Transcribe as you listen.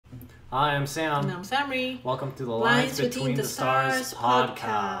Hi, I'm Sam. And I'm Samri. Welcome to the Lines Between the Stars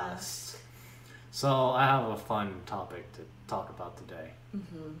podcast. So I have a fun topic to talk about today.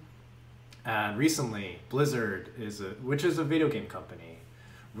 And recently, Blizzard which is a video game company,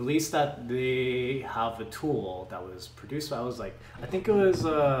 released that they have a tool that was produced by, I think it was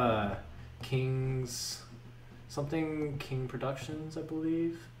King Productions, I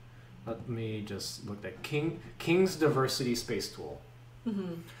believe. Let me just look at King's Diversity Space Tool.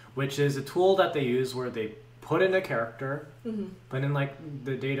 Which is a tool that they use where they put in a character, put in like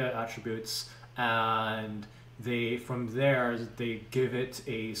the data attributes, and from there they give it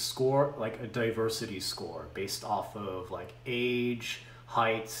a score, like a diversity score based off of like age,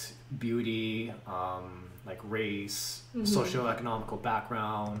 height, beauty, like race, socioeconomical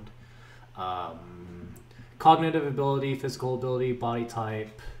background, cognitive ability, physical ability, body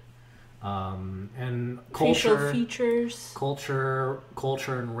type, and culture, facial features, culture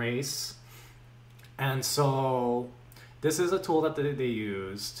and race. And so this is a tool that they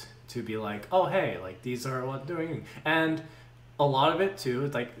used to be like, oh hey, like these are what they're doing. And a lot of it too,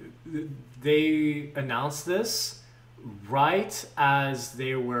 like they announced this right as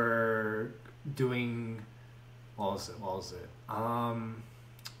they were doing, what was it?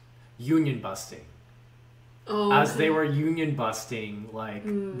 Union busting. As they were union busting, like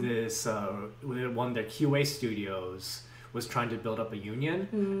this one of their QA studios was trying to build up a union,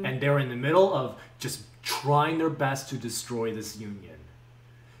 and they were in the middle of just trying their best to destroy this union.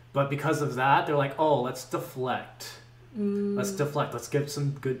 But because of that, they're like, oh, let's deflect. Let's get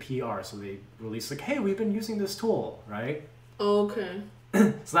some good PR. So they released like, hey, we've been using this tool, right? Okay.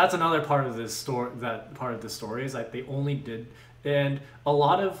 So that's another part of this story. That part of the story is like they only did, and a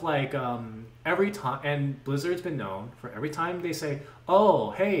lot of like every time, and Blizzard's been known for every time they say,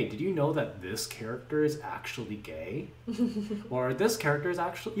 oh hey, did you know that this character is actually gay? Or this character is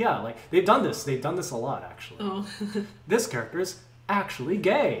actually, yeah, like they've done this a lot actually. This character is actually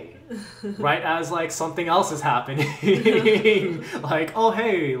gay. Right as like something else is happening. Like, oh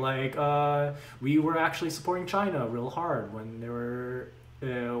hey, like we were actually supporting China real hard when they were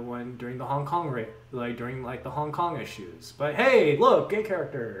during the Hong Kong during like the Hong Kong issues. But hey, look, gay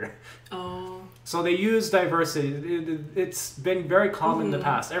character. So they use diversity. It's been very common in the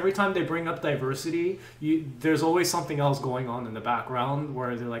past. Every time they bring up diversity, there's always something else going on in the background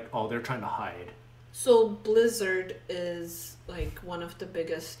where they're like, oh, they're trying to hide. So Blizzard is like one of the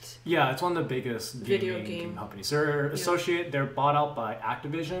biggest. Yeah, it's one of the biggest video game companies. They're bought out by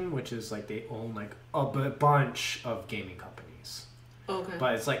Activision, which is like they own like a bunch of gaming companies. Okay.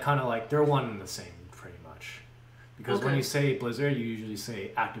 But it's like kind of like they're one and the same pretty much. Because when you say Blizzard, you usually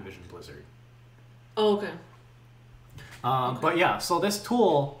say Activision Blizzard. Okay. But yeah, so this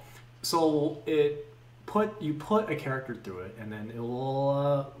tool, you put a character through it, and then it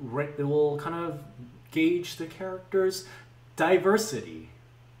will kind of gauge the character's diversity,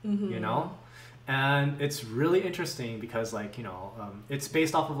 you know, and it's really interesting because like it's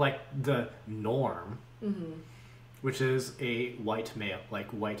based off of like the norm, which is a white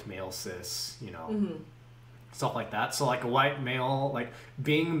male cis, stuff like that. So like a white male, like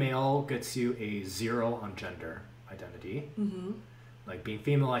being male gets you a 0 on gender identity. Like being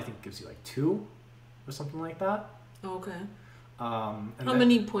female, I think gives you like 2 or something like that. Okay. How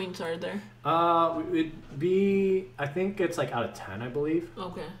many points are there? It'd be, I think it's like out of 10, I believe.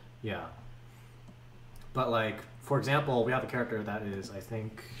 Okay. Yeah. But like, for example, we have a character that is, I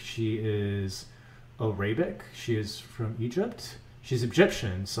think she is Arabic. She is from Egypt. She's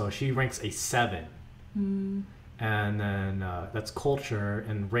Egyptian, so she ranks a 7. And then that's culture,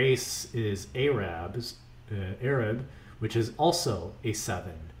 and race is Arab, which is also a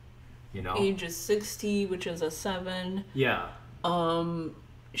 7. Age is 60, which is a 7. Yeah.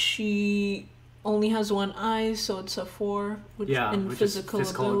 She only has one eye, so it's a 4. Which physical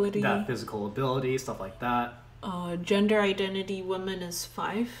ability. That physical ability, stuff like that. Gender identity, women is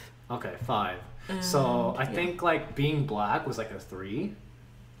 5. Okay, 5. So I think like being black was like a 3.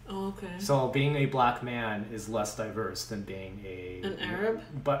 Okay. So being a black man is less diverse than being an Arab,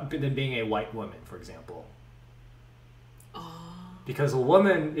 than being a white woman, for example. Because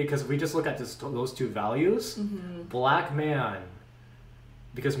if we just look at those two values, black man,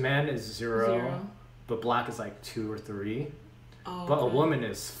 because man is 0, but black is like 2 or 3. But a woman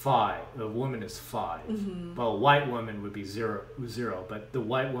is 5. But a white woman would be 0, but the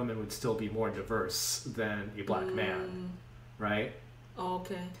white woman would still be more diverse than a black man, right?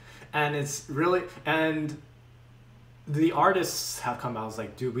 Okay. And it's really, and the artists have come out and was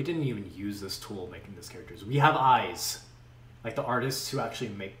like, dude, we didn't even use this tool making these characters. We have eyes. Like the artists who actually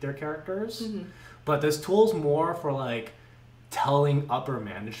make their characters. But this tool's more for like telling upper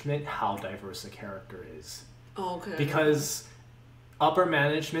management how diverse a character is. Oh, okay. Because upper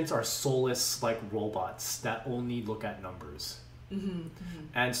managements are soulless like robots that only look at numbers.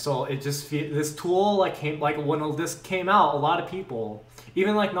 And so it just this tool like came like when this came out, a lot of people,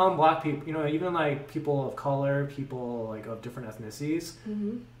 even like non-black people, you know, even like people of color, people like of different ethnicities,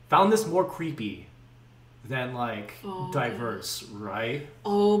 found this more creepy than like diverse, right?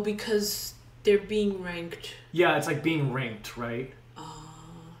 Oh, because they're being ranked. Yeah, it's like being ranked, right?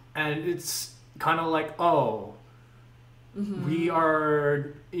 And it's kind of like, oh, we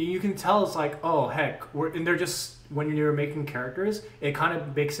are. You can tell it's like, oh heck, and they're just when you're making characters, it kind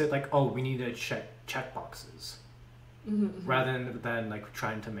of makes it like, oh, we need to check boxes, rather than like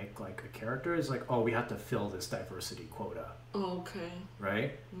trying to make like a character is like, oh, we have to fill this diversity quota. Oh, okay.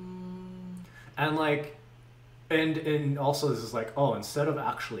 Right. And like, and also this is like, oh, instead of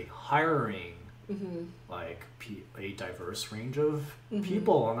actually hiring like a diverse range of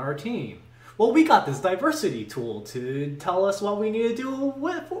people on our team, well, we got this diversity tool to tell us what we need to do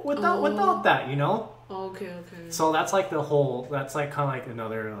without that, you know? Okay. So that's like the whole, that's like kind of like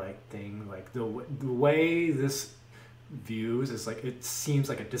another like thing, like the way this views is like, it seems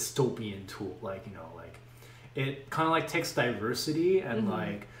like a dystopian tool, like, you know, like it kind of like takes diversity and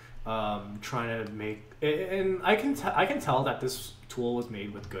like trying to make it, and I can tell that this tool was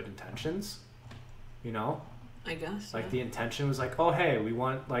made with good intentions, you know? I guess. Like the intention was like, oh hey, we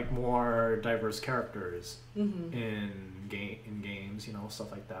want like more diverse characters in games, you know,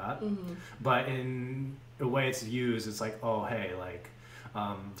 stuff like that. But in the way it's used, it's like, oh hey, like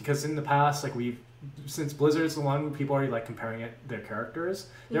because in the past, like since Blizzard's the one people are like comparing their characters,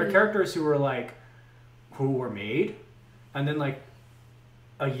 there are characters who were made, and then like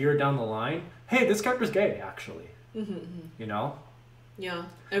a year down the line, hey, this character's gay actually, you know. Yeah,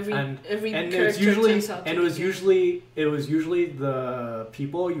 every and character it's usually turns out to and it was usually the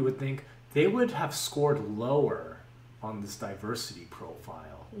people you would think they would have scored lower on this diversity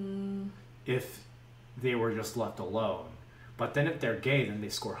profile if they were just left alone. But then if they're gay, then they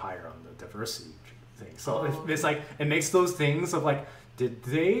score higher on the diversity thing. So it's like it makes those things of like, did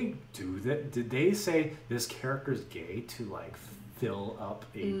they do that? Did they say this character's gay to like fill up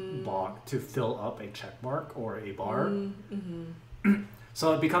a box, to fill up a check mark or a bar?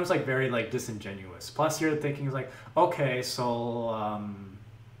 So it becomes like very like disingenuous. Plus you're thinking like, okay, so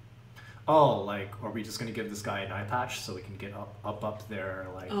oh, like, are we just gonna give this guy an eye patch so we can get up their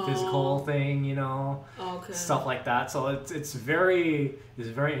like physical thing, you know? Stuff like that. So it's very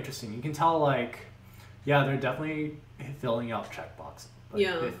interesting. You can tell like, yeah, they're definitely filling out check boxes. But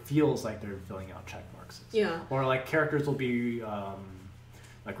it feels like they're filling out check marks. Yeah. Or like characters will be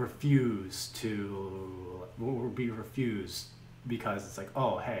like refused because it's like,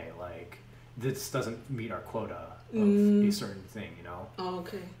 oh hey, like this doesn't meet our quota of a certain thing, you know.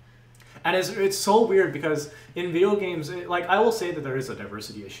 And it's so weird because in video games, like I will say that there is a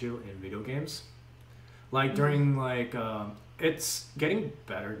diversity issue in video games. Like during like it's getting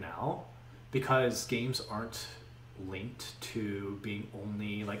better now because games aren't linked to being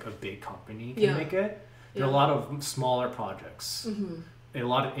only like a big company can make it. There are a lot of smaller projects, a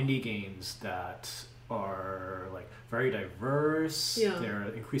lot of indie games that are like very diverse.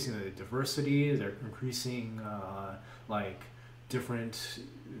 They're increasing the diversity. They're increasing like different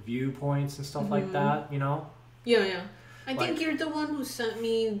viewpoints and stuff like that. You know. I think you're the one who sent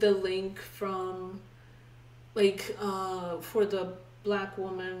me the link from like for the black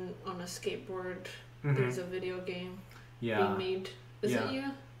woman on a skateboard. There's a video game being made. Is that you?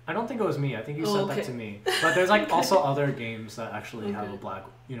 I don't think it was me. I think you sent that to me. But there's like also other games that actually have a black,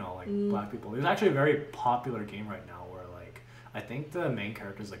 you know, like black people. There's actually a very popular game right now where like I think the main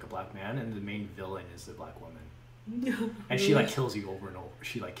character is like a black man and the main villain is the black woman. And she like kills you over and over.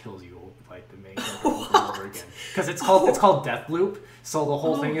 She like kills you like the main character over and over again. Because it's called Death Loop. So the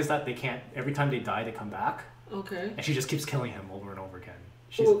whole thing is that they can't, every time they die they come back. And she just keeps killing him over and over again.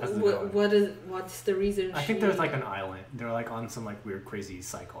 What's the reason? I think there's like an island. They're like on some like weird crazy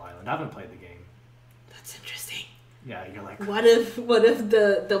psycho island. I haven't played the game. That's interesting. Yeah, you're like. What if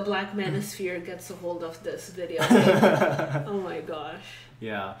the Black Manosphere gets a hold of this video? Oh my gosh.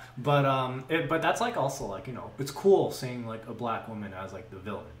 Yeah, but but that's like also like, you know, it's cool seeing like a black woman as like the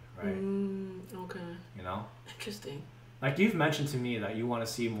villain, right? You know. Interesting. Like you've mentioned to me that you want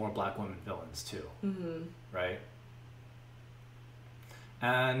to see more black women villains too, right?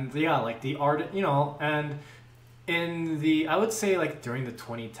 And yeah, like the art, you know, and I would say like during the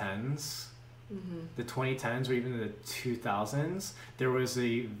 2010s, the 2010s or even the 2000s, there was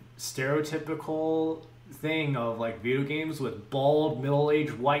a stereotypical thing of like video games with bald,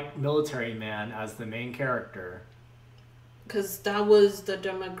 middle-aged white military man as the main character. because that was the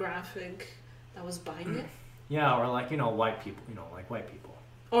demographic that was buying it. Yeah, or like, white people, like white people.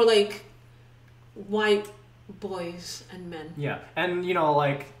 Or like white boys and men. Yeah, and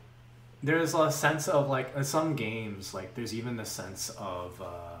like there's a sense of like in some games, like there's even the sense of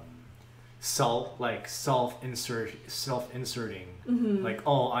self-inserting, like,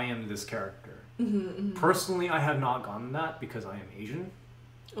 oh, I am this character. Personally, I have not gotten that because I am Asian.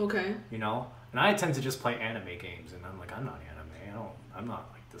 Okay. And I tend to just play anime games, and I'm like, I'm not anime. I'm not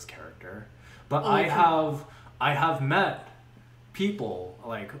like this character. But I have met people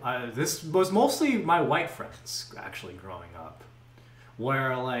like this was mostly my white friends actually growing up,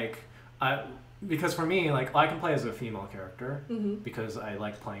 where like because for me, like, I can play as a female character because I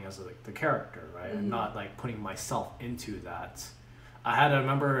like playing as the character, right? I'm not like putting myself into that. I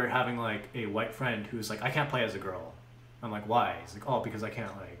remember having like a white friend who's like, I can't play as a girl. I'm like, why? He's like, oh, because I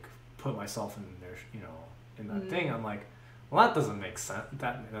can't like put myself in there, in that thing. I'm like, well, that doesn't make sense.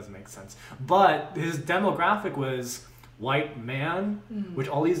 That doesn't make sense. But his demographic was white man, which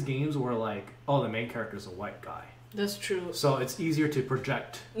all these games were like, oh, the main character is a white guy. That's true. So it's easier to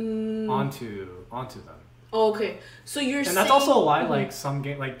project onto them. Oh, okay, so you're and that's also why like some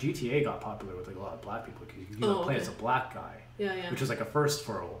game like GTA got popular with like a lot of black people, because you can play as a black guy. Yeah. Which was like a first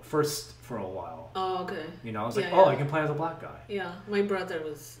for a while. Oh, okay. It's like, I can play as a black guy. Yeah, my brother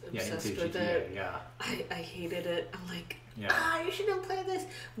was obsessed with GTA, it. Yeah. I hated it. I'm like, you shouldn't play this.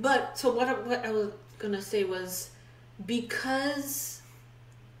 But so what I was gonna say was, because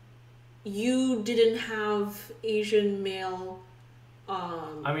you didn't have Asian male.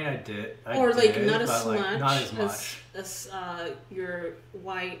 I mean, I did. Not as much, like, not as much as your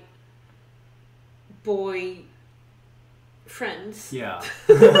white boy friends. Yeah.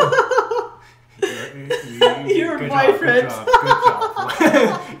 Your boyfriend.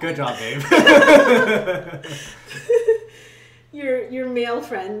 Good job, babe. Your male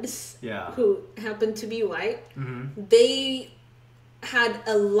friends. Yeah. Who happen to be white. They had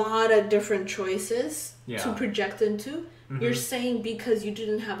a lot of different choices to project into. You're saying because you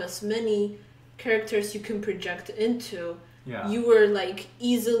didn't have as many characters you can project into, you were like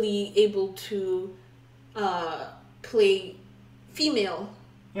easily able to play female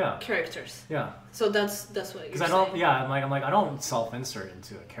characters. Yeah. So that's what you're saying. Because I don't. Yeah, I'm like I don't self-insert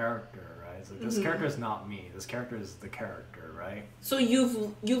into a character, right? It's like, this character is not me. This character is the character, right? So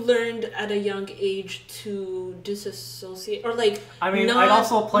you learned at a young age to disassociate, or like. I mean, I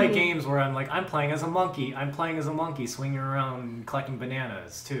also play games where I'm playing as a monkey. I'm playing as a monkey, swinging around collecting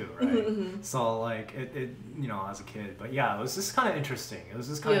bananas too, right? So like it as a kid, but yeah, it was just kind of interesting. It was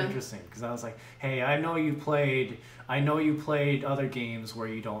just kind of interesting because I was like, hey, I know you played other games where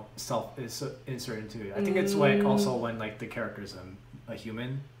you don't self-insert into it. I think it's like also when like the character's a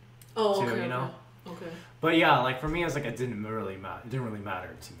human. Oh, too, okay. Okay. But yeah, like for me, it's like it didn't really matter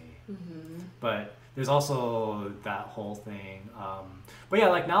to me. But there's also that whole thing. But yeah,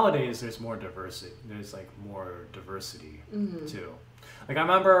 like nowadays there's more diversity. There's like more diversity too. Like I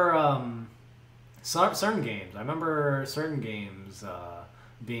remember certain games. I remember certain games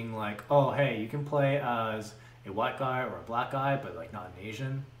being like, oh, hey, you can play as a white guy or a black guy, but like not an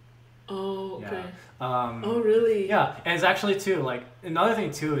Asian. Oh, okay. Yeah. Oh, really? Yeah, and it's actually too like another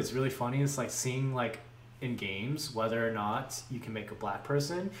thing too. It's really funny. It's like seeing like in games whether or not you can make a black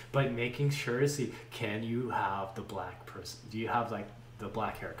person, but making sure to see, can you have the black person? Do you have like the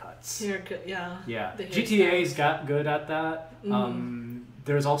black haircuts? Haircut, yeah. Yeah. GTA's got good at that.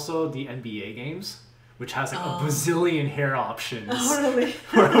 There's also the NBA games, which has like a bazillion hair options. Oh, really?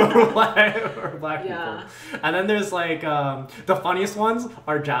 for black people. And then there's like the funniest ones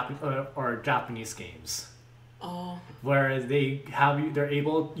are Japanese games. Oh. Where you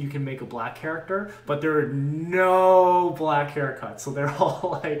can make a black character, but there are no black haircuts, so they're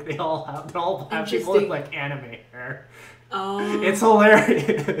all black people with like anime hair. Oh. It's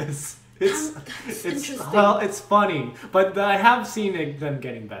hilarious. That's interesting. Well, it's funny, but I have seen them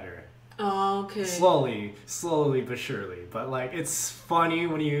getting better. Oh, okay. Slowly but surely. But like, it's funny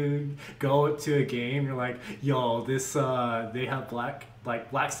when you go to a game, you're like, yo, this they have black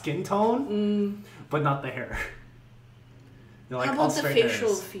skin tone, but not the hair. They're like, how about the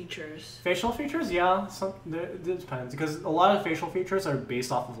facial features? Facial features, yeah. It depends, because a lot of facial features are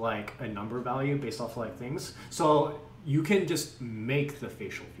based off of like a number value, based off of like things. So you can just make the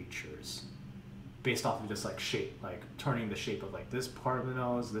facial features based off of just like shape, like turning the shape of like this part of the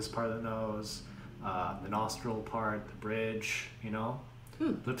nose, this part of the nose, the nostril part, the bridge,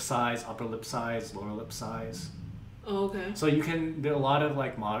 lip size, upper lip size, lower lip size. Oh, okay. So you can. There are a lot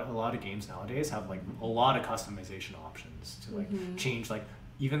of games nowadays have like a lot of customization options to like change. Like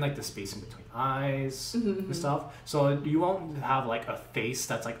even like the spacing between eyes and stuff. So you won't have like a face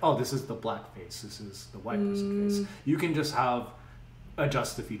that's like, oh, this is the black face, this is the white person face. You can just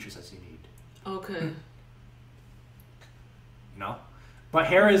adjust the features as you need. Okay. You know, but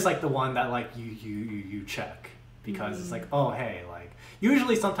hair is like the one that like you check because it's like, oh hey, like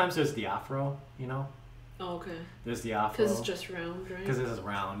usually sometimes there's the afro, you know. Oh, okay. There's the afro because it's just round, right? Because this is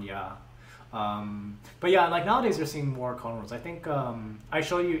round, yeah. But yeah, like nowadays you're seeing more cornrows. I think I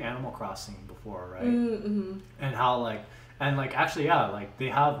showed you Animal Crossing before, right? And how like actually yeah, like they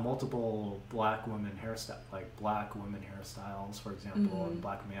have multiple black women hairstyles, for example, and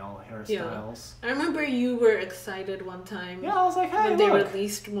black male hairstyles. Yeah. I remember you were excited one time. Yeah, I was like, hey, when they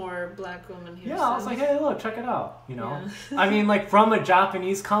released more black women hairstyles. Yeah, I was like, hey, look, check it out. You know, I mean, like from a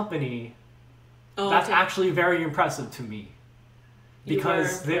Japanese company. Oh, that's actually very impressive to me.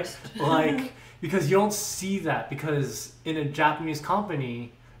 Because because you don't see that, because in a Japanese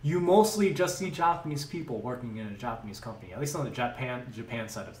company you mostly just see Japanese people working in a Japanese company, at least on the Japan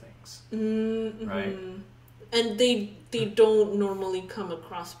side of things. Right? And they don't normally come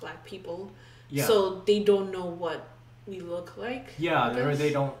across black people. Yeah. So they don't know what we look like. Yeah, or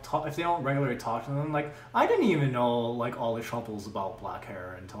they don't talk, if they don't regularly talk to them. Like I didn't even know like all the troubles about black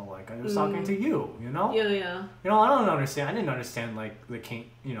hair until like I was talking to you, you know? Yeah, yeah. You know, I didn't understand like the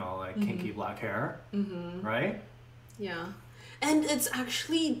kinky black hair, right? Yeah. And it's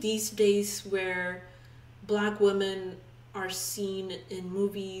actually these days where black women are seen in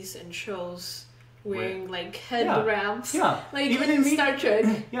movies and shows wearing like head wraps. Yeah. Like even in Star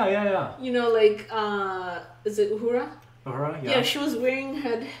Trek. Yeah. You know, like is it Uhura? Uhura, yeah. Yeah, she was wearing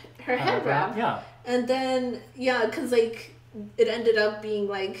her head wrap. Yeah. And then because like it ended up being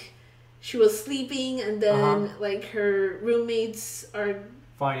like she was sleeping and then like her roommates are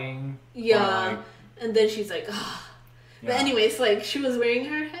fighting. Yeah. And then she's like, ah. But anyways, like she was wearing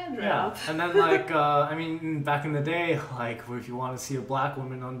her head wrap. Yeah, and then like I mean, back in the day, like if you want to see a black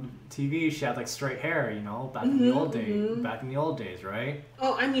woman on TV, she had like straight hair, you know, back in the old days, right?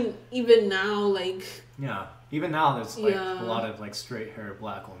 Oh, I mean, even now, like. Yeah, even now, there's like a lot of like straight hair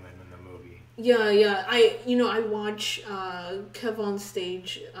black women in the movie. Yeah. I watch Kev on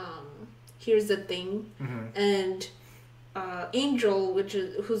Stage. Here's the Thing, and. Angel,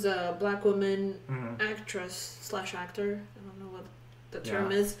 who's a black woman actress/actor. I don't know what the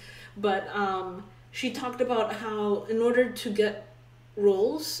term is, but she talked about how in order to get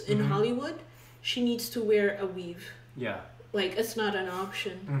roles in Hollywood, she needs to wear a weave. Yeah. Like it's not an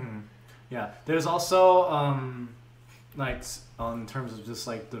option. Yeah. There's also like in terms of just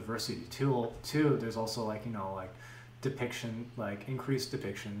like diversity too. There's also like like increased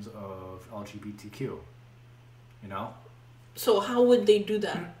depictions of LGBTQ. You know. So how would they do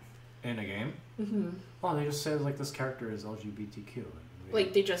that? In a game? Well, they just say like this character is LGBTQ.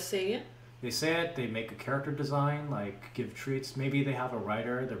 They just say it? They say it, they make a character design, like give treats. Maybe they have a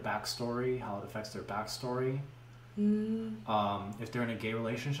writer, their backstory, how it affects their backstory. If they're in a gay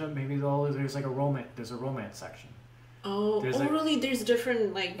relationship, maybe there's like a romance section. Oh, really? There's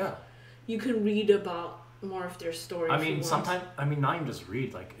different you can read about more of their story. I mean, sometimes not even just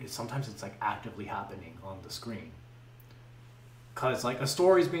read, like sometimes it's like actively happening on the screen. Cause like a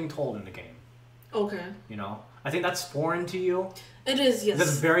story is being told in the game. Okay. You know, I think that's foreign to you. It is, yes.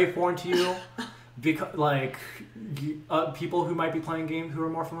 That's very foreign to you, because like people who might be playing games who are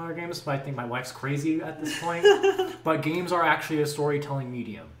more familiar with games might think my wife's crazy at this point. But games are actually a storytelling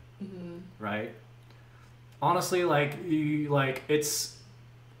medium, right? Honestly, like it's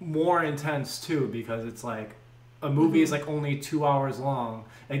more intense too, because it's like a movie is like only 2 hours long.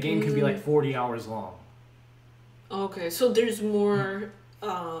 A game can be like 40 hours long. Okay, so there's more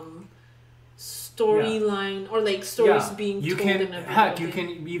storyline or like stories being told in a video you can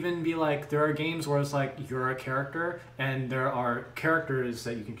even be like, there are games where it's like you're a character and there are characters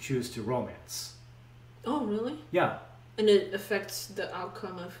that you can choose to romance. Oh, really? Yeah. And it affects the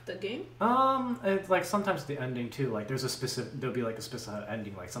outcome of the game? It's like sometimes the ending too. Like there'll be like a specific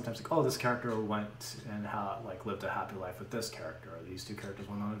ending. Like sometimes like, oh, this character went and lived a happy life with this character. Or these two characters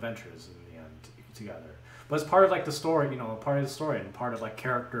went on adventures in the end together. But it's part of like the story, part of the story and part of like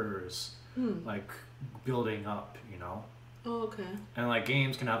characters like building up, Oh, okay. And like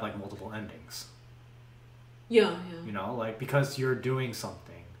games can have like multiple endings. Yeah. Like because you're doing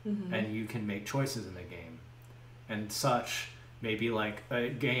something and you can make choices in the game and such. Maybe like a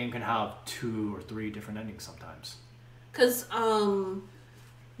game can have 2 or 3 different endings sometimes. Cause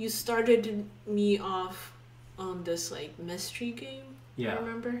you started me off on this like mystery game. Yeah. I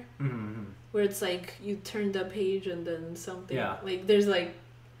remember? Where it's like you turn the page and then something. Yeah. Like there's like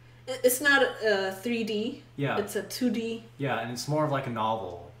It's not 3D. Yeah. It's a 2D. Yeah, and it's more of like a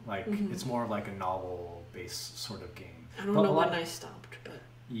novel. Like it's more of like a novel-based sort of game. I don't know when I stopped, but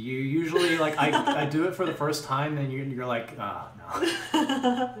you usually like I do it for the first time, and you're like no.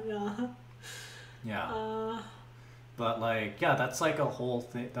 Yeah. Yeah. But like yeah, that's like a whole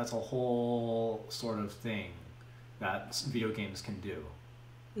thing. That's a whole sort of thing that video games can do.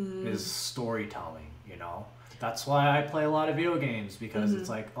 Is storytelling. You know. That's why I play a lot of video games, because it's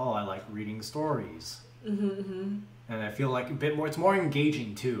like, oh, I like reading stories. And I feel like a bit more, it's more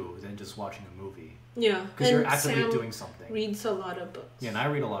engaging too than just watching a movie. Yeah. Because you're actively doing something. Reads a lot of books. Yeah, and I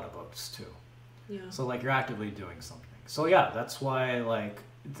read a lot of books too. Yeah. So like you're actively doing something. So yeah, that's why like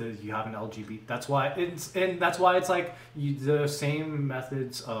you have an LGBT. That's why it's like the same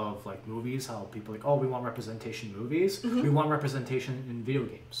methods of like movies. How people like, oh, we want representation in movies. We want representation in video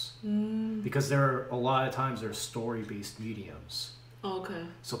games because there are a lot of times there's story-based mediums. Okay.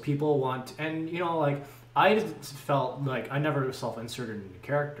 So people want, and you know, like I felt like I never self-inserted into the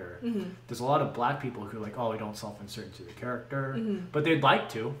character. There's a lot of black people who are like, oh, we don't self-insert into the character, but they'd like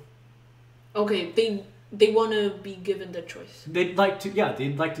to. Okay, they want to be given the choice. They'd like to, yeah,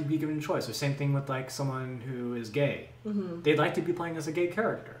 they'd like to be given a choice. The same thing with like someone who is gay. They'd like to be playing as a gay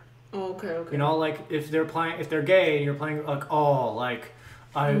character. Oh, okay, okay. You know, like if they're gay and you're playing like, oh, like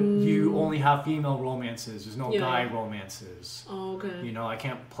you only have female romances. There's no guy romances. Oh, okay. You know, I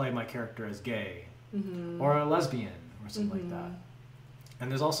can't play my character as gay or a lesbian or something like that.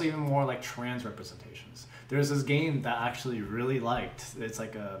 And there's also even more like trans representations. There's this game that I actually really liked. It's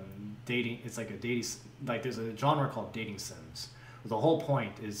like dating. It's like a dating. Like there's a genre called dating sims. The whole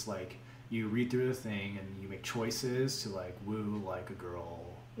point is like you read through the thing and you make choices to like woo like a girl.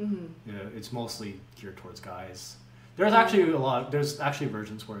 You know, it's mostly geared towards guys. There's actually There's actually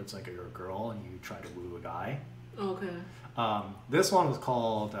versions where it's like you're a girl and you try to woo a guy. Okay. This one was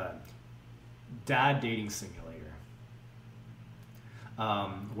called Dad Dating Simulator.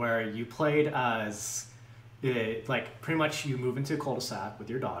 Where you played as like pretty much you move into a cul-de-sac with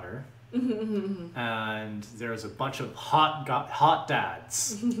your daughter, and there's a bunch of hot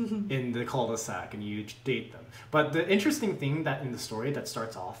dads in the cul-de-sac, and you date them. But the interesting thing that in the story that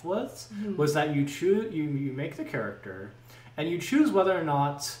starts off with was that you make the character, and you choose whether or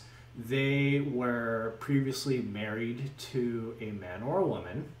not they were previously married to a man or a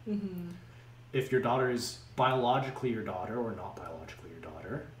woman. If your daughter is biologically your daughter or not biologically your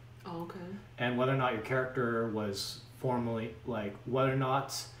daughter. Oh, okay. And whether or not your character was formerly, like, whether or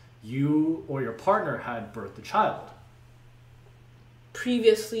not you or your partner had birthed a child.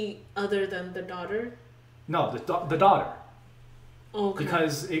 Previously, other than the daughter? No, the daughter. Okay.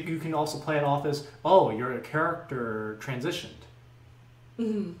 Because you can also play it off as, oh, your character transitioned.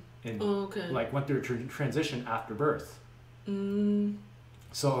 Okay. Like, went through a transition after birth.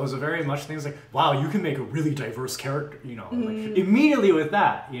 So it was a very much things like, wow, you can make a really diverse character, you know, like immediately with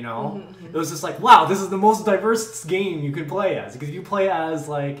that, you know, it was just like, wow, this is the most diverse game you can play as, because you play as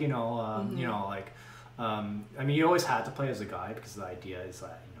like, you know, like, I mean, you always had to play as a guy because the idea is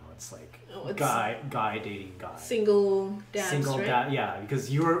that, you know, it's like guy dating guy. Single dads, right? Dad, yeah,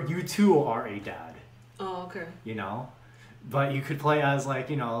 because you too are a dad. Oh, okay. You know, but you could play as like,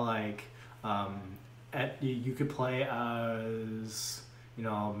 you know, like, you could play as, you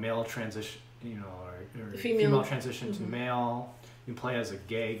know, male transition, you know, or female transition to male. You can play as a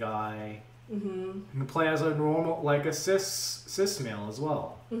gay guy. You can play as a normal, like a cis male as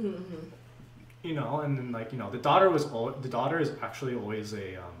well. You know, and then like, you know, the daughter is actually always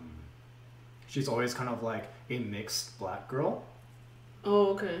she's always kind of like a mixed black girl.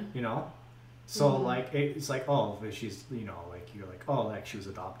 Oh, okay. You know, so like it's like, oh, she's, you know, like you're like, oh, like she was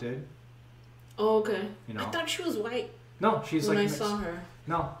adopted. Oh, okay. You know, I thought she was white. No, she's when like I mixed. saw her.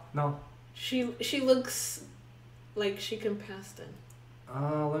 No. She looks like she can pass then.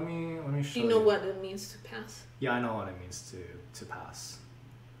 Let me show you. Do you know what it means to pass? Yeah, I know what it means to pass.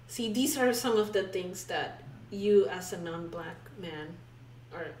 See, these are some of the things that you as a non-black man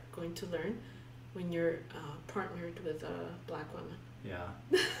are going to learn when you're partnered with a black woman. Yeah.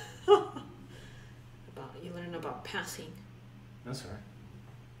 You learn about passing. That's her.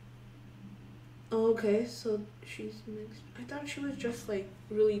 Oh, okay, so she's mixed. I thought she was just like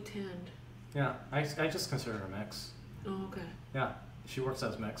really tanned. Yeah, I just consider her mixed. Oh, okay. Yeah, she works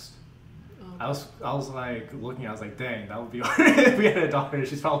as mixed. Okay. I was like looking, I was like, dang, that would be hard if we had a daughter.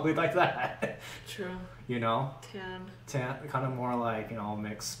 She's probably like that. True. You know? Tan, kind of more like, you know,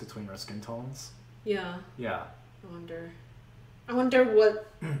 mix between our skin tones. Yeah. Yeah. I wonder what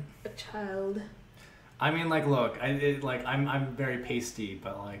a child. I mean, like, look, I'm very pasty,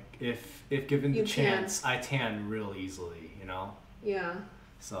 but like, if given the chance, I tan real easily, you know. Yeah.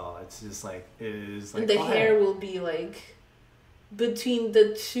 So it's just like it is like And the oh, hair hey. will be like between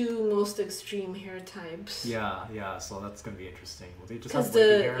the two most extreme hair types. Yeah, yeah. So that's gonna be interesting. Will they just Because have wavy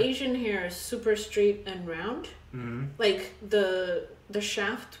the hair? Asian hair is super straight and round. Mm-hmm. Like the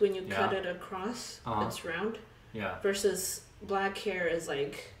shaft when you cut Yeah. it across, Uh-huh. it's round. Yeah. Versus black hair is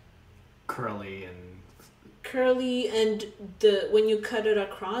like Curly and curly, and the when you cut it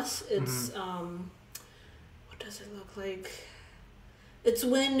across, it's mm-hmm. what does it look like? It's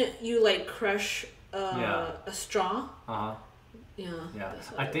when you like crush Yeah. a straw. Uh-huh. Yeah. Yeah.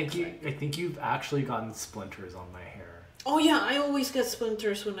 That's what I it think looks you like. I think you've actually gotten splinters on my hair. Oh yeah, I always get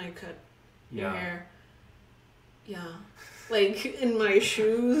splinters when I cut your Yeah. hair. Yeah, like in my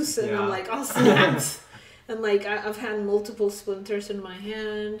shoes, and I'm Yeah. like, oh snaps, and like I've had multiple splinters in my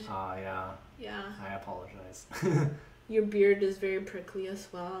hand. Yeah. Yeah, I apologize. your beard is very prickly as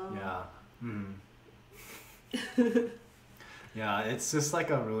well. Yeah. Yeah, it's just like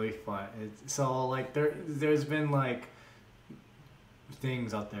a really fun. So like there's been like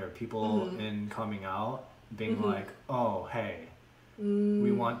things out there, people in coming out being like, oh hey,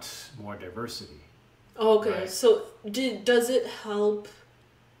 we want more diversity. Okay, Right. so does it help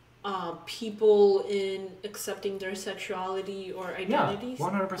people in accepting their sexuality or Yeah, identities?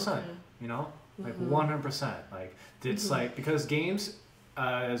 100%. Okay. You know, like 100%. Like it's like because games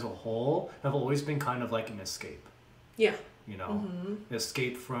as a whole have always been kind of like an escape. Yeah. You know,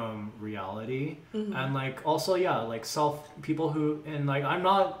 escape from reality, and like also like people who and like I'm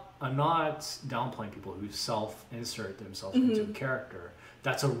not downplaying people who self-insert themselves into a character.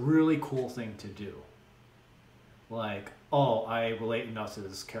 That's a really cool thing to do. Like, oh, I relate enough to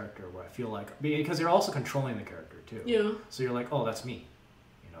this character where I feel like because you're also controlling the character too. Yeah. So you're like, oh, that's me.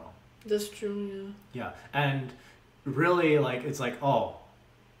 You know. That's true. Yeah, and really like it's like oh.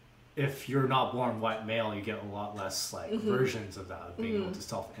 If you're not born white male, you get a lot less like versions of that, of being able to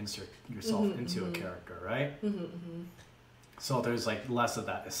self-insert yourself into a character, right? So there's like less of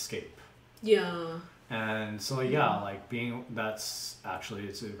that escape. Yeah. And so like being it's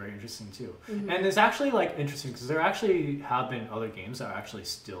very interesting too. And it's actually like interesting because there actually have been other games that are actually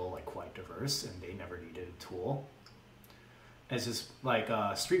still like quite diverse, and they never needed a tool. It's just like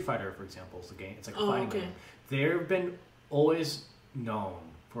Street Fighter, for example, is a game. It's like a fighting game. They've been always known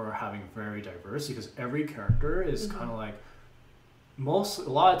for having very diverse because every character is kind of like a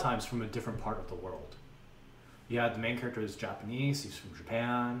lot of times from a different part of the world. Yeah, the main character is Japanese. He's from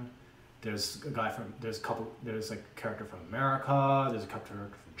Japan. There's a character from America. There's a character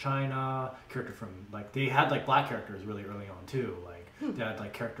from China. Character from like they had like black characters really early on too. Like they had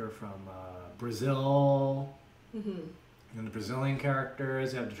like character from Brazil. And the Brazilian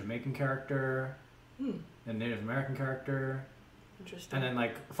characters. They had the Jamaican character. And Native American character. Interesting. And then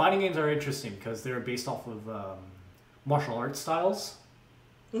like fighting games are interesting because they're based off of martial arts styles.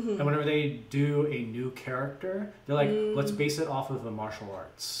 And whenever they do a new character, they're like, let's base it off of the martial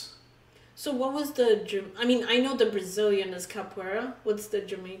arts. So what was I mean, I know the Brazilian is capoeira. What's the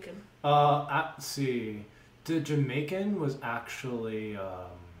Jamaican? Let's see. The Jamaican was actually,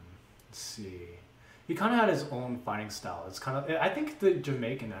 let's see. He kind of had his own fighting style. It's kind of, I think the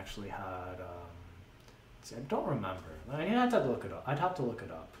Jamaican actually had, I don't remember. I'd have to look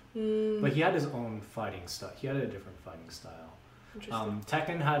it up. But he had his own fighting style. He had a different fighting style.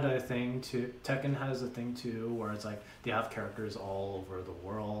 Tekken has a thing too, where it's like they have characters all over the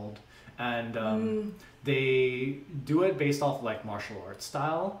world, and they do it based off like martial arts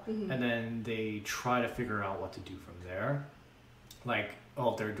style, and then they try to figure out what to do from there. Like,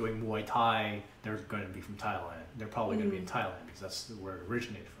 oh, if they're doing Muay Thai, they're going to be from Thailand. They're probably going to be in Thailand because that's where it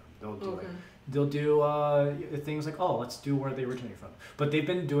originated from. They'll do things like, oh, let's do where they originate from. But they've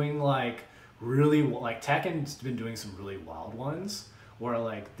been doing like really like Tekken's been doing some really wild ones where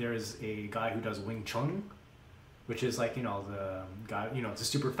like there's a guy who does Wing Chun, which is like, you know, the guy, you know, the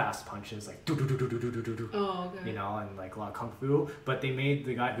super fast punches like do do do do do do do do. Oh, okay. You know, and like a lot of kung fu. But they made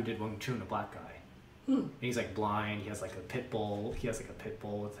the guy who did Wing Chun a black guy. And he's like blind. He has like a pit bull. He has like a pit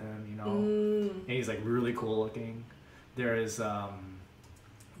bull with him, you know. And he's like really cool looking. There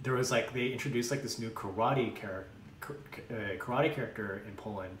was like they introduced like this new karate character in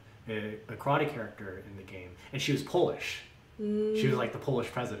Poland, a karate character in the game, and she was Polish. She was like the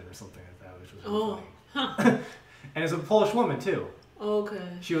Polish president or something like that, which was really funny. And it's a Polish woman too. Okay.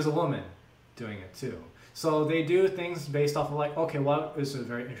 She was a woman doing it too. So they do things based off of like, okay, what is a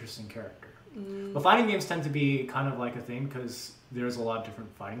very interesting character. But fighting games tend to be kind of like a thing because there's a lot of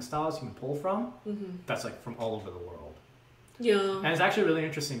different fighting styles you can pull from. That's like from all over the world. Yeah. And it's actually really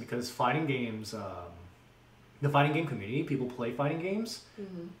interesting because fighting games, the fighting game community, people play fighting games.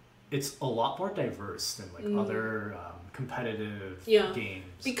 it's a lot more diverse than like other competitive games.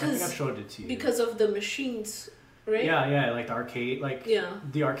 Because I think I've showed it to you. Because of the machines, right? Yeah, like the arcade, like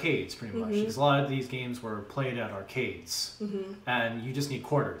the arcades, pretty much. Because a lot of these games were played at arcades, and you just need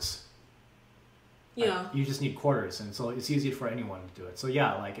quarters. Yeah. Like, you just need quarters, and so it's easy for anyone to do it. So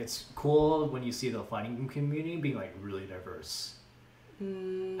yeah, like it's cool when you see the fighting game community being like really diverse.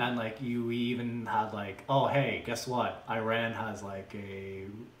 And like we even had like, oh hey, guess what? Iran has like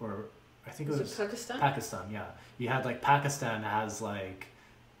or I think it was Pakistan. Pakistan, yeah. You had like Pakistan has like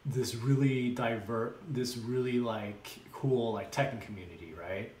this really like cool like Tekken community,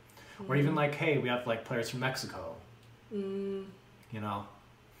 right? Or even like, hey, we have like players from Mexico. You know.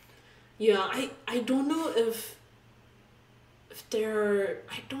 Yeah, I don't know if there.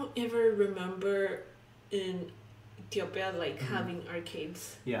 I don't ever remember in Ethiopia like having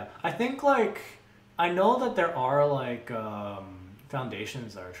arcades. Yeah, I think like I know that there are like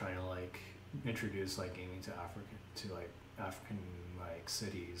foundations that are trying to like introduce like gaming to African like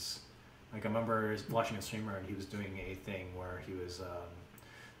cities. Like I remember watching a streamer and he was doing a thing where he was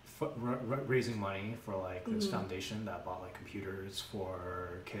raising money for like this foundation that bought like computers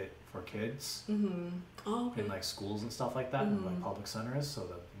for kids Oh, okay. in like schools and stuff like that and like public centers so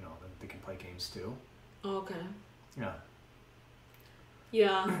that that they can play games too. Oh, okay. Yeah.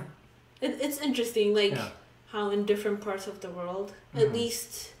 Yeah. It's interesting, like how in different parts of the world, at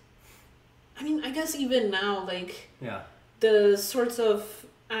least, I mean, I guess even now, like, the sorts of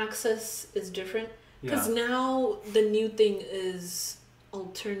access is different. Because now the new thing is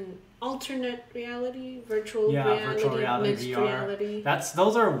alternate reality, virtual reality, mixed VR. reality.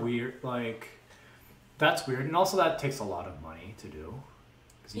 Those are weird, like, that's weird. And also that takes a lot of money to do.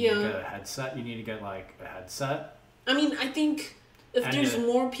 Because you need to get a headset. You need to get, like, a headset. I mean, I think if there's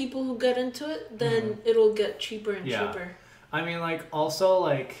more people who get into it, then it'll get cheaper and cheaper. I mean, like, also,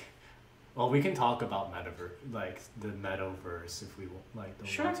 like, well, we can talk about the metaverse if we want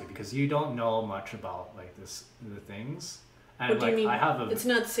to, because you don't know much about, like, the things. And, what do you mean? I have it's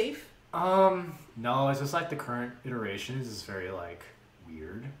not safe? No, it's just, like, the current iterations is very, like,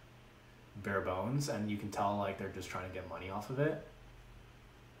 weird, bare bones, and you can tell, like, they're just trying to get money off of it.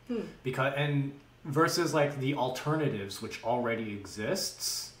 Versus like the alternatives which already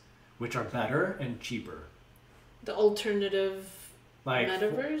exists, which are better and cheaper. The alternative like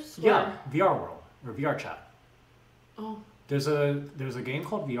metaverse? Yeah, VR world or VR chat. Oh. There's a game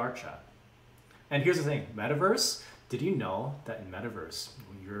called VR chat. And here's the thing, metaverse, did you know that in metaverse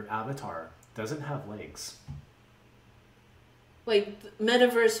your avatar doesn't have legs? Like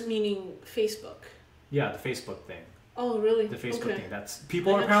metaverse meaning Facebook. Yeah, the Facebook thing. Oh, really? The Facebook thing. That's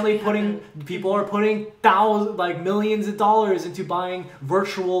people are apparently putting thousands, like millions of dollars into buying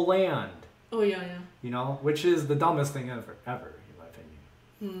virtual land. Oh yeah. Which is the dumbest thing ever, in my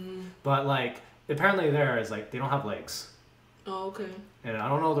opinion. But like, apparently they don't have legs. Oh, okay. And I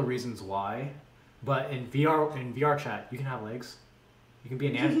don't know the reasons why, but in VR chat you can have legs. You can be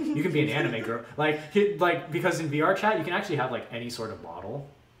an anime girl. Like because in VR chat you can actually have like any sort of model.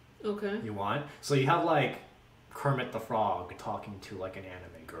 Okay. You want. So you have like Kermit the Frog talking to like an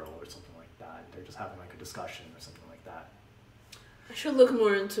anime girl or something like that. They're just having like a discussion or something like that. I should look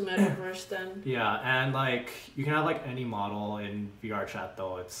more into metaverse then. Yeah, and like you can have like any model in VR chat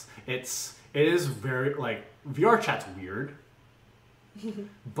though. It is very like VR chat's weird,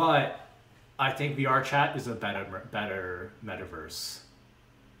 but I think VR chat is a better metaverse.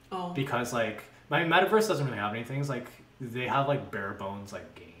 Oh. Because like metaverse doesn't really have any things like they have like bare bones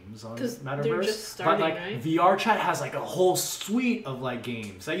like games on metaverse, they're just starting, but like right? VR chat has like a whole suite of like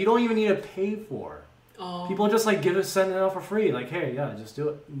games that you don't even need to pay for. Oh. People just like send it out for free. Like, hey, yeah, just do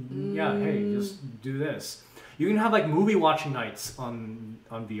it. Yeah, hey, just do this. You can have like movie watching nights on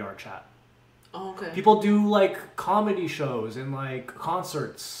VR chat. Oh, okay. People do like comedy shows and like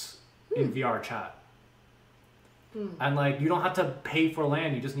concerts in VR chat. And like you don't have to pay for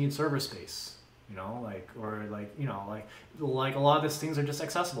land. You just need server space. Like a lot of these things are just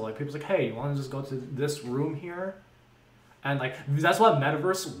accessible. Like people's like, hey, you want to just go to this room here? And like that's what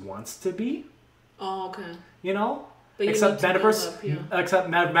metaverse wants to be. Oh, okay. But except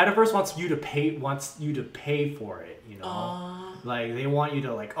metaverse wants you to pay for it. Like they want you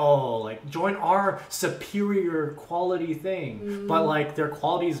to join our superior quality thing, but like their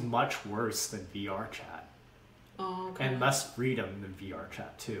quality is much worse than VR chat. Oh, okay. And less freedom than VR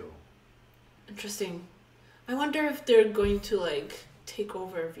chat too. Interesting. I wonder if they're going to like take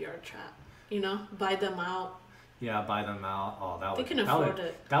over VR chat. Buy them out. Yeah, buy them out. Oh, they can afford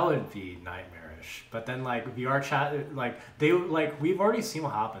it. That would be nightmarish. But then like VR chat, we've already seen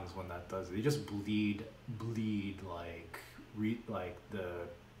what happens when that does. They just bleed like the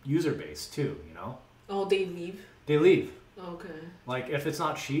user base too. You know. Oh, they leave. They leave. Okay. Like if it's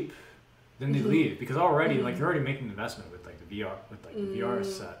not cheap, then they leave because already like you're already making an investment with like the VR the VR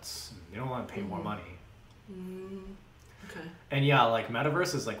sets. And they don't want to pay more money. Okay. And yeah, like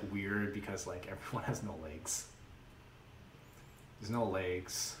metaverse is like weird because like everyone has no legs. There's no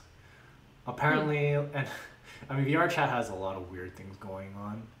legs. Apparently, and I mean VR chat has a lot of weird things going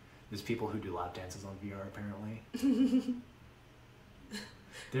on. There's people who do lap dances on VR apparently.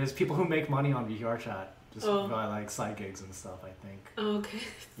 There's people who make money on VR chat just by like side gigs and stuff, I think. Okay.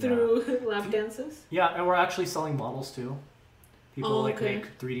 Through lap dances? Yeah, and we're actually selling models too. People like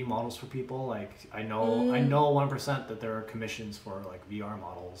make 3D models for people. Like I know 1% that there are commissions for like VR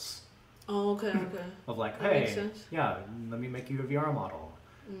models. Oh, okay. Of like, that makes hey, sense. yeah, let me make you a VR model.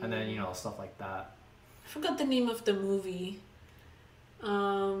 And then, stuff like that. I forgot the name of the movie.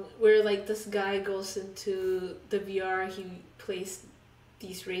 Where like this guy goes into the VR, he plays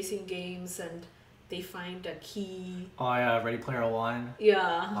these racing games and they find a key. Oh yeah, Ready Player One.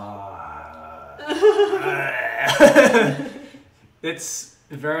 Yeah. It's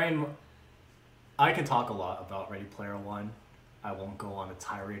very. I can talk a lot about Ready Player One. I won't go on a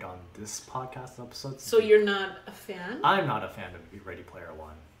tirade on this podcast episode. So you're not a fan? I'm not a fan of Ready Player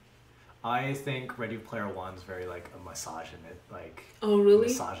One. I think Ready Player One's very like a misogynistic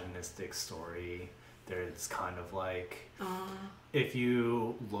story. There's kind of like if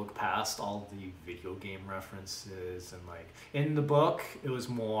you look past all the video game references and like in the book it was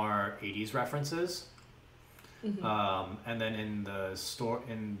more 80s references. And then in the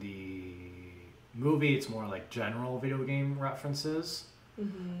movie it's more like general video game references.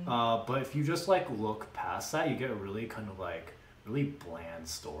 But if you just like look past that, you get a really kind of like really bland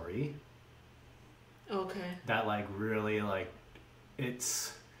story. Okay. That like really like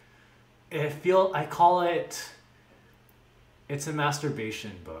it's a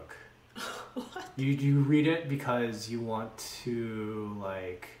masturbation book. What? You read it because you want to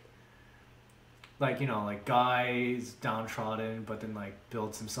like guy's downtrodden but then like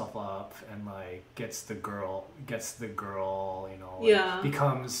builds himself up and like gets the girl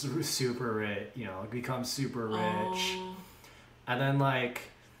becomes super rich and then like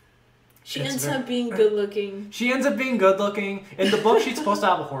she ends up being good looking. In the book she's supposed to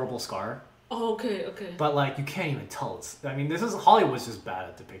have a horrible scar. Oh, okay. But like you can't even tell Hollywood's just bad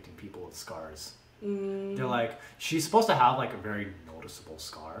at depicting people with scars. They're like she's supposed to have like a very noticeable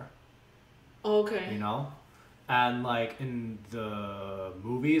scar. Okay. And like in the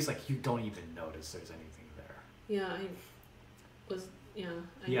movies, like you don't even notice there's anything there. Yeah, I didn't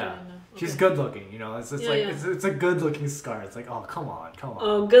know. Okay. She's good looking, it's a good looking scar. It's like, oh come on.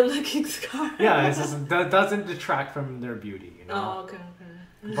 Oh, good looking scar. Yeah, it's just that doesn't detract from their beauty, Oh, okay.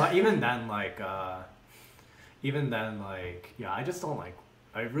 But even then, I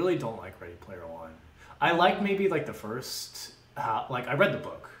really don't like Ready Player One. I like maybe like the first I read the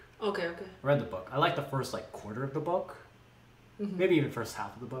book. Okay. I read the book. I like the first like quarter of the book, maybe even first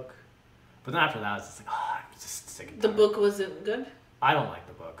half of the book, but then after that it's just like I'm just sick and tired. The book wasn't good? I don't like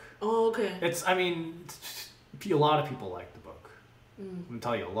the book. Oh, okay. A lot of people like the book. I'm gonna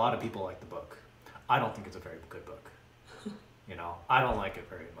tell you, a lot of people like the book. I don't think it's a very good book. I don't like it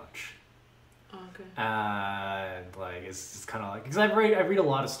very much. Okay. And like it's just kind of like because I read a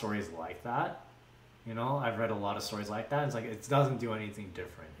lot of stories like that. I've read a lot of stories like that. It's like it doesn't do anything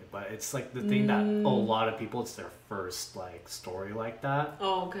different, but it's like the thing that a lot of people it's their first like story like that.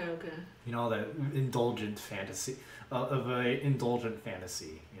 Oh, okay. That indulgent fantasy of a indulgent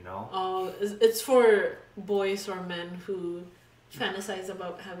fantasy. Oh, it's for boys or men who fantasize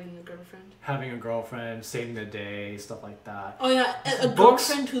about having a girlfriend, saving the day, stuff like that. Oh yeah, a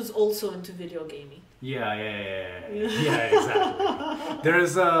girlfriend who's also into video gaming. Yeah, exactly.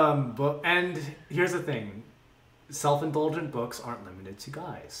 There's and here's the thing, self-indulgent books aren't limited to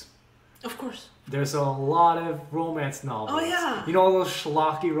guys. Of course. There's a lot of romance novels. Oh yeah. All those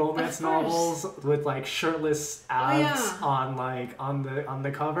schlocky romance novels with like shirtless abs on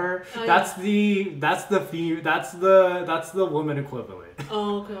the cover. Oh, that's the woman equivalent.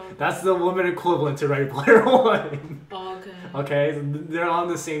 Oh, okay. That's the woman equivalent to Ready Player One. Oh, okay. Okay, they're on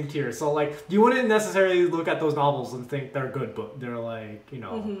the same tier. So like you wouldn't necessarily look at those novels and think they're good books. They're like,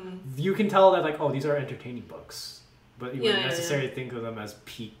 you can tell that like, oh, these are entertaining books. But you wouldn't necessarily think of them as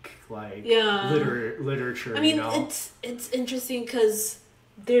peak literature. I mean, it's interesting because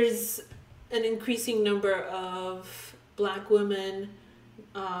there's an increasing number of Black women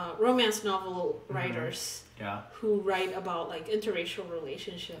romance novel writers who write about like interracial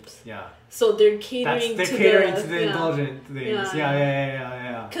relationships. Yeah. So they're catering to the indulgent things.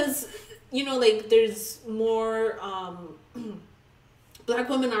 Yeah. Because like there's more Black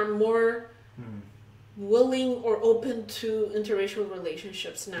women are more willing or open to interracial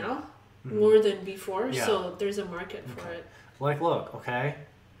relationships now, more than before. Yeah. So there's a market for it. Like, look, okay,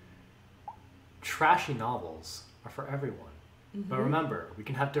 trashy novels are for everyone. But remember, we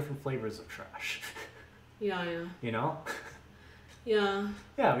can have different flavors of trash. Yeah, yeah. You know? Yeah.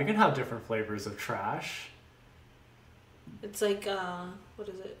 Yeah, we can have different flavors of trash. It's like, what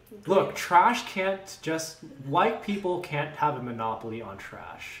is it? Look, trash can't just... White people can't have a monopoly on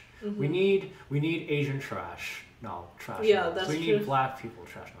trash. We need Asian trash. No, trash. Yeah, novels. that's We true. need Black people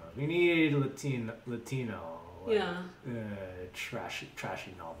trash novels. We need Latino. Like, yeah. Trashy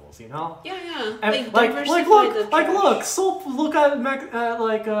novels, you know? Yeah, yeah. And look at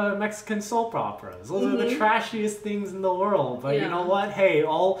Mexican soap operas. Those are the trashiest things in the world. But you know what? Hey,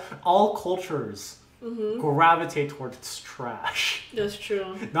 all cultures gravitate towards trash. That's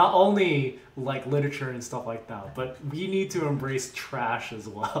true. Not only like literature and stuff like that, but we need to embrace trash as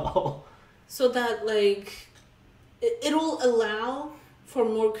well. So that like it'll allow for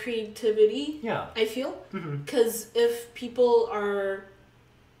more creativity. Yeah. I feel. Because if people are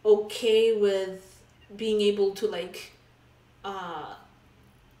okay with being able to like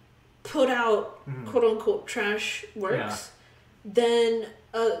put out quote unquote trash works, then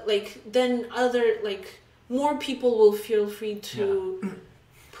other like more people will feel free to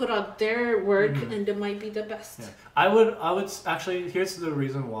put out their work, and it might be the best. Yeah. I would actually, here's the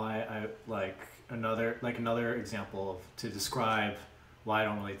reason why I like another example to describe why I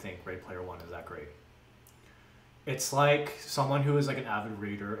don't really think Ready Player One is that great. It's like someone who is like an avid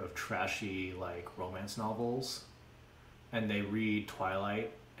reader of trashy like romance novels, and they read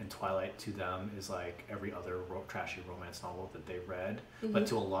Twilight, and Twilight to them is like every other trashy romance novel that they read, but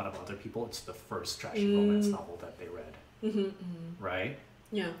to a lot of other people it's the first trashy romance novel that they read. Right?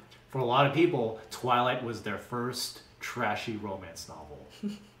 Yeah. For a lot of people, Twilight was their first trashy romance novel.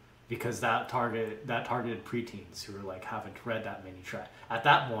 Because that targeted preteens who were like haven't read that many at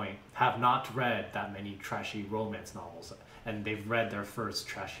that point have not read that many trashy romance novels, and they've read their first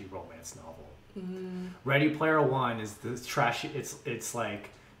trashy romance novel. Ready Player One is the trashy. It's like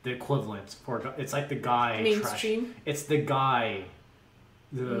the equivalent for it's like the guy mainstream. It's the guy,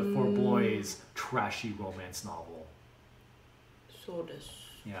 for boys trashy romance novel. So this.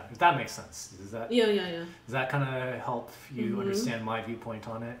 Yeah, if that makes sense. Does that? Yeah. Does that kind of help you understand my viewpoint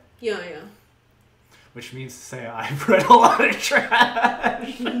on it? Yeah. Which means to say I've read a lot of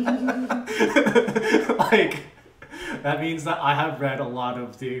trash. Like, that means that I have read a lot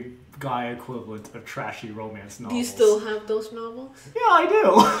of the guy equivalent of trashy romance novels. Do you still have those novels? Yeah, I do.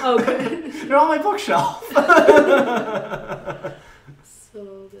 Okay. They're on my bookshelf.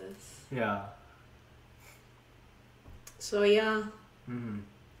 So this. Yeah. So yeah.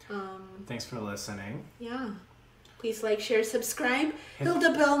 Thanks for listening. Yeah. Please like, share, subscribe. Hit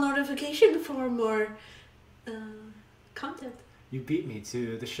the bell notification for more content. You beat me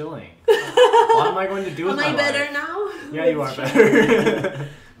to the shilling. What am I going to do with my life? Am I better now? Yeah, you are better.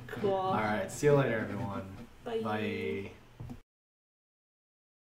 Cool. All right. See you later, everyone. Bye. Bye.